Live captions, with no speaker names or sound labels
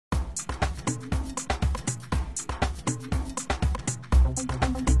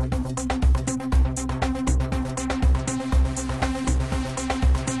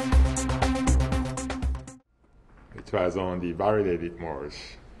was on the validated merge,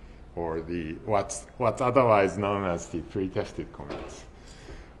 or the what's otherwise known as the pre-tested commits.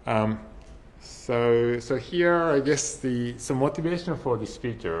 So here, I guess the motivation for this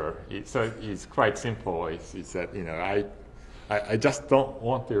feature is quite simple. It's that I just don't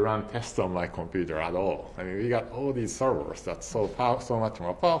want to run tests on my computer at all. I mean, we got all these servers that's so much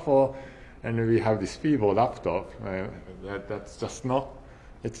more powerful, and we have this feeble laptop that's just not.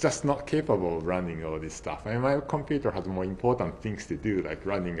 It's just not capable of running all this stuff. I mean, my computer has more important things to do, like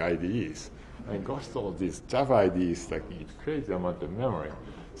running IDEs. I mean, gosh, all these Java IDEs, like it's crazy amount of memory.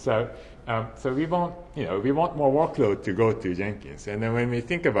 So we want more workload to go to Jenkins. And then when we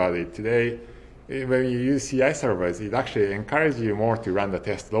think about it today, when you use CI servers, it actually encourages you more to run the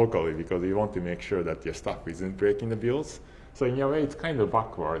test locally because you want to make sure that your stuff isn't breaking the builds. So in a way, it's kind of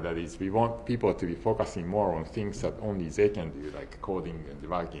backward. That is, we want people to be focusing more on things that only they can do, like coding and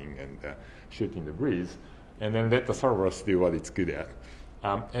debugging and shooting the breeze, and then let the servers do what it's good at.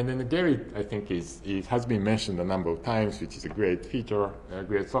 And then the Gerrit, I think, it has been mentioned a number of times, which is a great feature,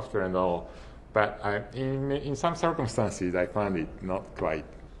 great software and all. But in some circumstances, I found it not quite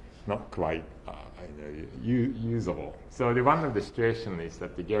usable. So one of the situations is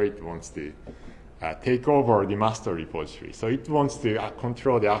that the Gerrit wants to take over the master repository. So it wants to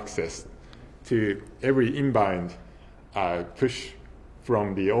control the access to every inbound push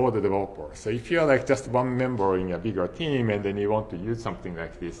from all the developers. So if you're like just one member in a bigger team and then you want to use something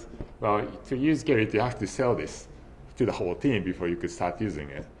like this, well, to use Gerrit, you have to sell this to the whole team before you could start using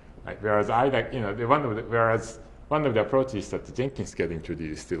it. Right? Whereas one of the approaches that the Jenkins get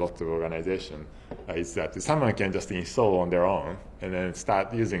introduced to lots of organizations is that someone can just install on their own and then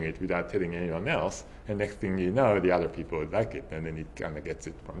start using it without telling anyone else. And next thing you know, the other people would like it, and then it kind of gets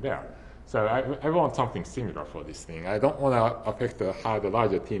it from there. So I want something similar for this thing. I don't want to affect how the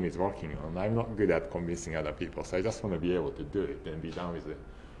larger team is working on. I'm not good at convincing other people, so I just want to be able to do it and be done with it.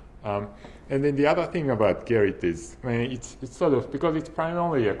 And then the other thing about Gerrit is, I mean, it's sort of, because it's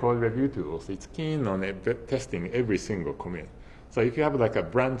primarily a code review tool, so it's keen on testing every single commit. So if you have like a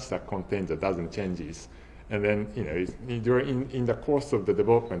branch that contains a dozen changes, and then in the course of the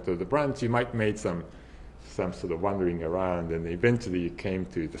development of the branch, you might make some sort of wandering around, and eventually you came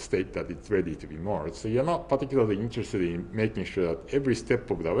to the state that it's ready to be merged. So you're not particularly interested in making sure that every step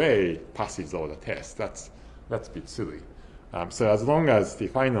of the way passes all the tests. That's a bit silly. So as long as the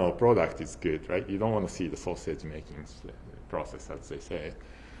final product is good, right, you don't want to see the sausage making process, as they say.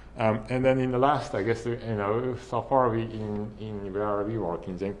 And then in the last, I guess, so far in where we work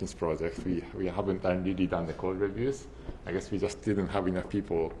in Jenkins project, we haven't really done the code reviews. I guess we just didn't have enough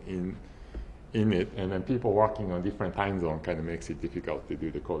people in it, and then people working on different time zones kind of makes it difficult to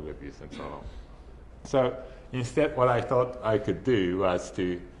do the code reviews and so on. So instead, what I thought I could do was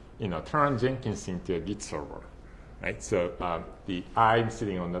to, turn Jenkins into a Git server. Right, so I'm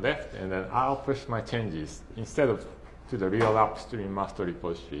sitting on the left, and then I'll push my changes instead of to the real upstream master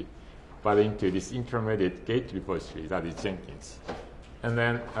repository, but into this intermediate gate repository that is Jenkins. And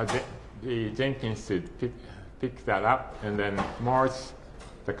then the Jenkins should pick that up and then merge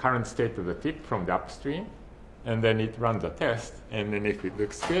the current state of the tip from the upstream, and then it runs a test, and then if it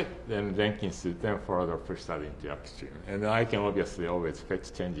looks good, then Jenkins should then further push that into upstream. And then I can obviously always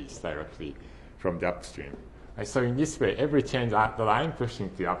fetch changes directly from the upstream. So in this way, every change that I'm pushing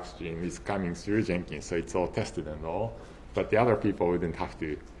to upstream is coming through Jenkins, so it's all tested and all. But the other people wouldn't have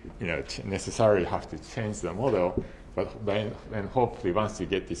to, necessarily have to change the model. But then, and hopefully, once you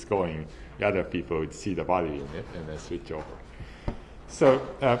get this going, the other people would see the value in it and then switch over. So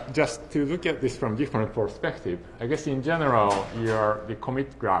just to look at this from different perspective, I guess in general, the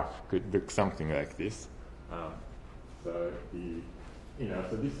commit graph could look something like this. So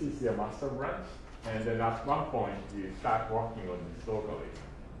this is your master branch. And then at one point, you start working on this locally.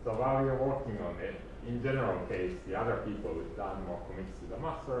 So while you're working on it, in general case, the other people would done more commits to the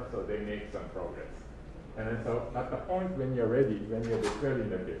master, so they make some progress. And then so at the point when you're ready, when you're declaring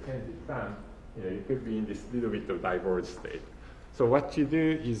that your change is done, you could be in this little bit of diverged state. So what you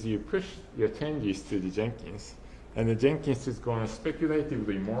do is you push your changes to the Jenkins, and the Jenkins is going to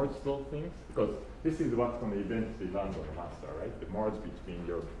speculatively merge those things, because this is what's going to eventually land on the master, right? The merge between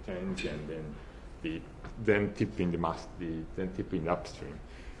your change and then tipping the upstream.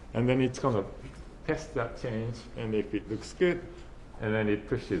 And then it's going to test that change, and if it looks good, and then it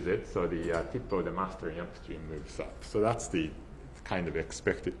pushes it, so the tip of the master in upstream moves up. So that's the kind of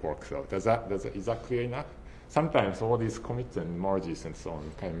expected workflow. Is that clear enough? Sometimes all these commits and merges and so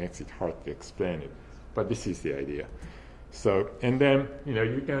on kind of makes it hard to explain it, but this is the idea. So, and then,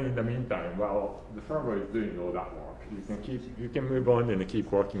 you can, in the meantime, while the server is doing all that work, you can move on and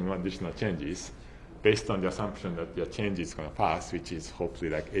keep working on additional changes. based on the assumption that your change is going to pass, which is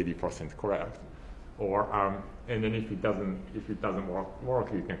hopefully like 80% correct. Or and then if it doesn't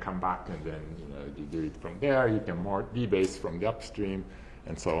work, you can come back and then you do it from there. You can more debase from the upstream,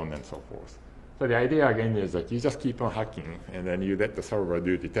 and so on and so forth. So the idea again is that you just keep on hacking, and then you let the server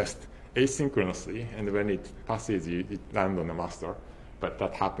do the test asynchronously, and when it passes, it lands on the master. But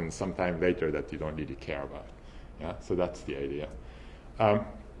that happens sometime later that you don't really care about. Yeah, so that's the idea.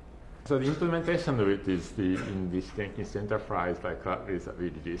 So the implementation of it is in this Jenkins Enterprise like that we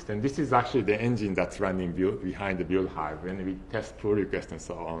released. And this is actually the engine that's running behind the build hive. When we test pull requests and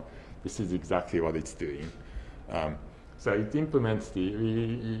so on, this is exactly what it's doing. So it implements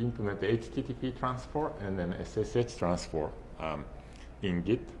we implement the HTTP transport and then SSH transport in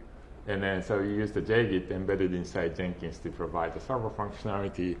Git. And then so we use the JGit embedded inside Jenkins to provide the server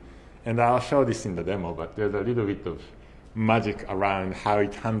functionality. And I'll show this in the demo, but there's a little bit of magic around how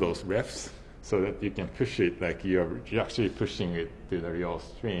it handles refs so that you can push it like you're actually pushing it to the real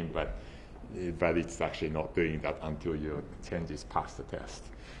stream, but it's actually not doing that until your changes pass the test.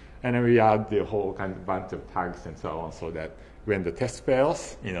 And then we add the whole kind of bunch of tags and so on so that when the test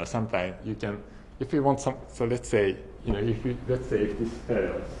fails, sometimes you can, if you want so let's say, if this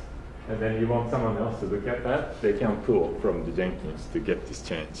fails, and then you want someone else to look at that, they can pull from the Jenkins to get this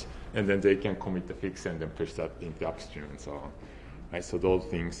change. And then they can commit the fix and then push that into upstream and so on. Right? So those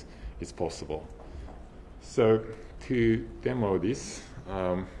things is possible. So to demo this,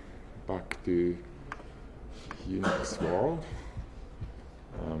 back to Unix world.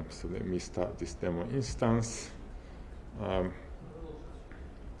 So let me start this demo instance.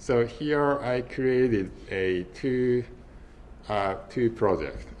 So here I created a two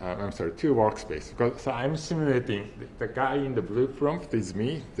workspace. So I'm simulating the guy in the blue prompt is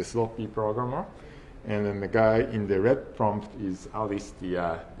me, the sloppy programmer, and then the guy in the red prompt is Alice,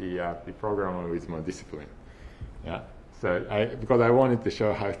 the programmer with more discipline. Yeah. So because I wanted to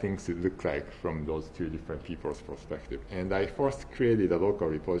show how things would look like from those two different people's perspective, and I first created a local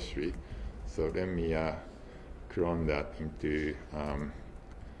repository. So let me clone that into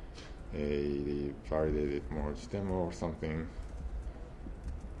a validated merge demo or something.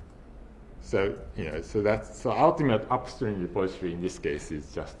 So so ultimate upstream repository in this case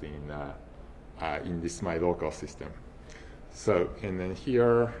is just in this my local system. So and then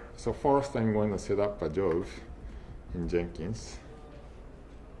here, so first I'm going to set up a job in Jenkins,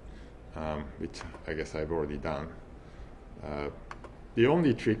 which I guess I've already done. The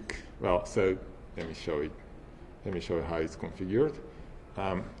only trick, so let me show it. Let me show you how it's configured.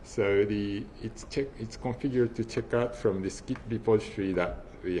 So it's configured to check out from this Git repository that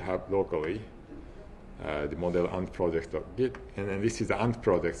we have locally, the model ant project.git, and then this is the ant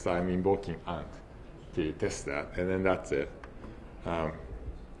project, so I'm invoking ant to test that, and then that's it.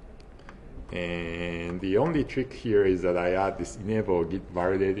 And the only trick here is that I add this enable Git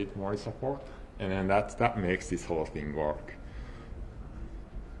validated merge support, and then that makes this whole thing work.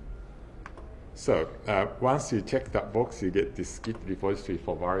 So once you check that box, you get this Git repository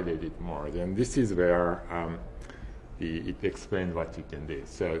for validated merge, and this is where it explains what you can do.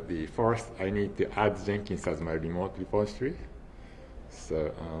 So first, I need to add Jenkins as my remote repository.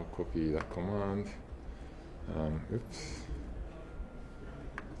 So I'll copy that command. Oops.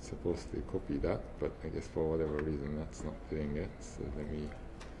 It's supposed to copy that, but I guess for whatever reason that's not doing it. So let me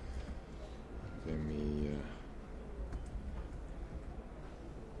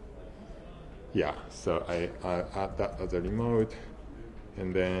yeah, so I add that as a remote,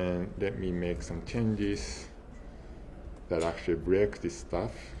 and then let me make some changes that actually break this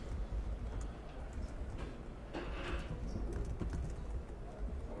stuff.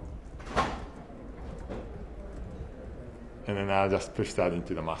 And then I'll just push that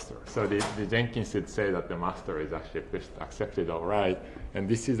into the master. So the Jenkins would say that the master is actually accepted all right, and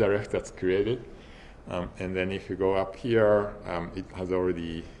this is the ref that's created. And then if you go up here, it has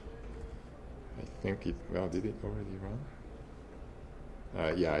already, I think did it already run?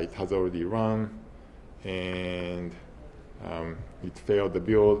 Yeah, it has already run, and it failed the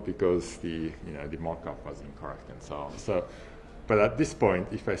build because the mockup was incorrect and so on. So, but at this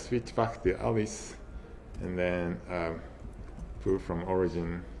point, if I switch back to Alice and then pull from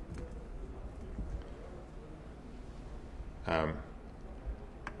origin,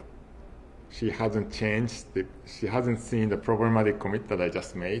 she hasn't changed. She hasn't seen the problematic commit that I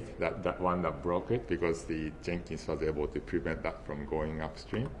just made, that one that broke it, because the Jenkins was able to prevent that from going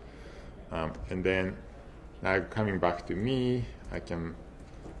upstream. And then now coming back to me, I can,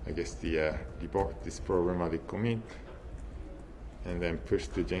 I guess, report this problematic commit, and then push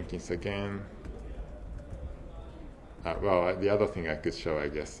to Jenkins again. The other thing I could show, I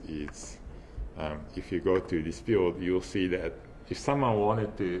guess, is if you go to this build, you'll see that if someone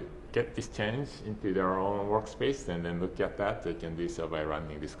wanted to get this change into their own workspace and then look at that, they can do so by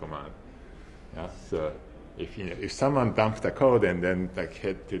running this command. Yeah? So if someone dumped the code and then like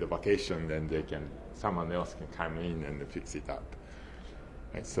head to the vacation, then someone else can come in and fix it up.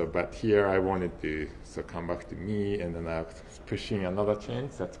 Right, so, but here I wanted to come back to me, and then I'm pushing another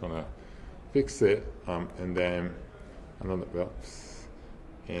change that's gonna fix it, and then another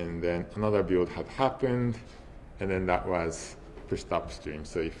build had happened, and then that was pushed upstream.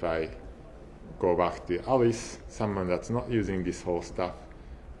 So if I go back to Alice, someone that's not using this whole stuff,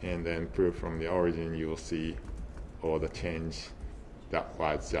 and then prove from the origin, you will see all the change that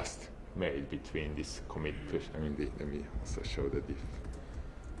was just made between this commit push. let me also show the diff.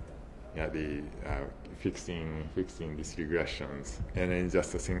 Yeah, the fixing these regressions, and then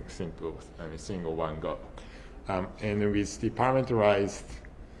just a single one go. And with the parameterized,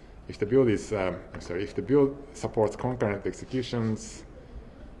 if the build is, if the build supports concurrent executions,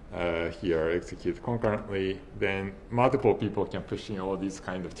 here execute concurrently, then multiple people can push in all these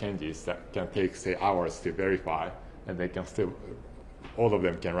kind of changes that can take, say, hours to verify, and they can still, all of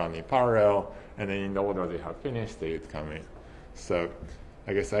them can run in parallel, and then in the order they have finished, they would come in. So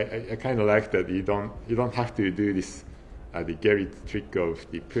I guess I kind of like that you don't have to do this the Gerrit trick of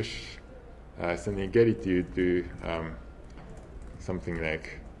the push. So in Gerrit you do something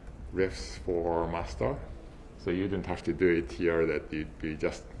like refs for master. So you don't have to do it here. That you'd be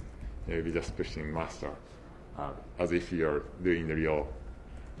just pushing master as if you're doing the real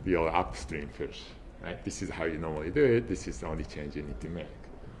upstream push. Right? This is how you normally do it. This is the only change you need to make.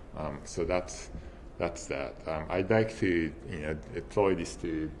 So that's that. I'd like to deploy this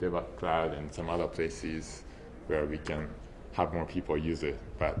to Debug Cloud and some other places where we can have more people use it.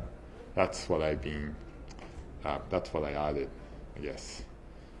 But that's what I added, I guess.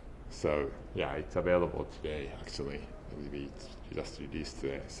 So yeah, it's available today. Actually, we just released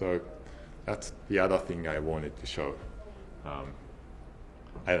today. So that's the other thing I wanted to show. I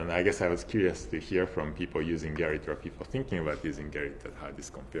don't know. I guess I was curious to hear from people using Gerrit or people thinking about using Gerrit and how this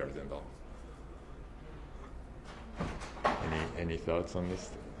compares and all. Any thoughts on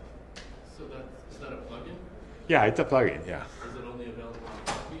this? So is that a plugin? Yeah, it's a plugin. Yeah. Is it only available on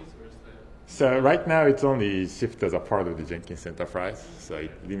copies, or is that? So right now it's only shipped as a part of the Jenkins enterprise, so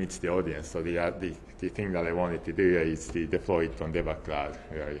it limits the audience. So the thing that I wanted to do is to deploy it on Debug Cloud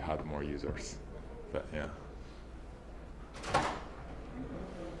where you had more users. But yeah.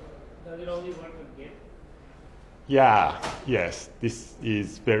 Does it only work on Git? Yeah. Yes. This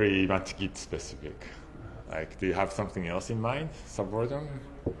is very much Git specific. Like, do you have something else in mind? Subversion?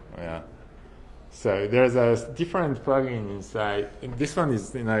 Yeah. So there's a different plugin inside. And this one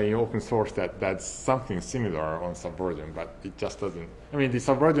is in open source that's something similar on Subversion, but it just doesn't. I mean, the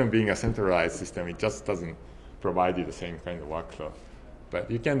Subversion being a centralized system, it just doesn't provide you the same kind of workflow.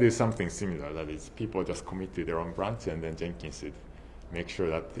 But you can do something similar. That is, people just commit to their own branch, and then Jenkins would make sure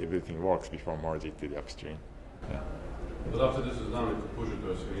that everything works before merge it to the upstream. Yeah. But after this is done, you can push it to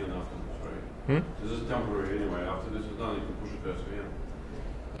SVN afterwards, right? This is temporary anyway. After this is done, you can push it to SVN.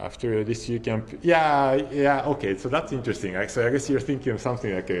 After this, you can. Yeah. Okay, so that's interesting. So I guess you're thinking of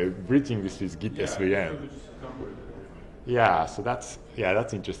something like bridging this with Git SVN. Yeah. So that's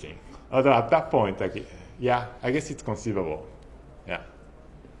interesting. Although at that point, like, yeah, I guess it's conceivable. Yeah.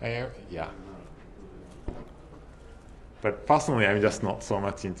 Yeah. But personally, I'm just not so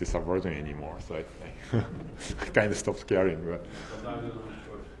much into Subversion anymore, so I kind of stopped caring. But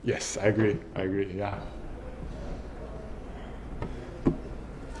yes, I agree. Yeah.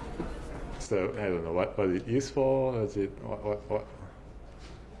 So I don't know, was it useful? Was it what?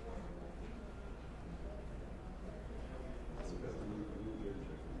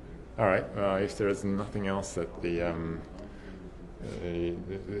 All right. If there's nothing else that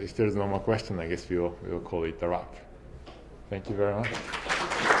if there's no more question, I guess we'll call it a wrap. Thank you very much.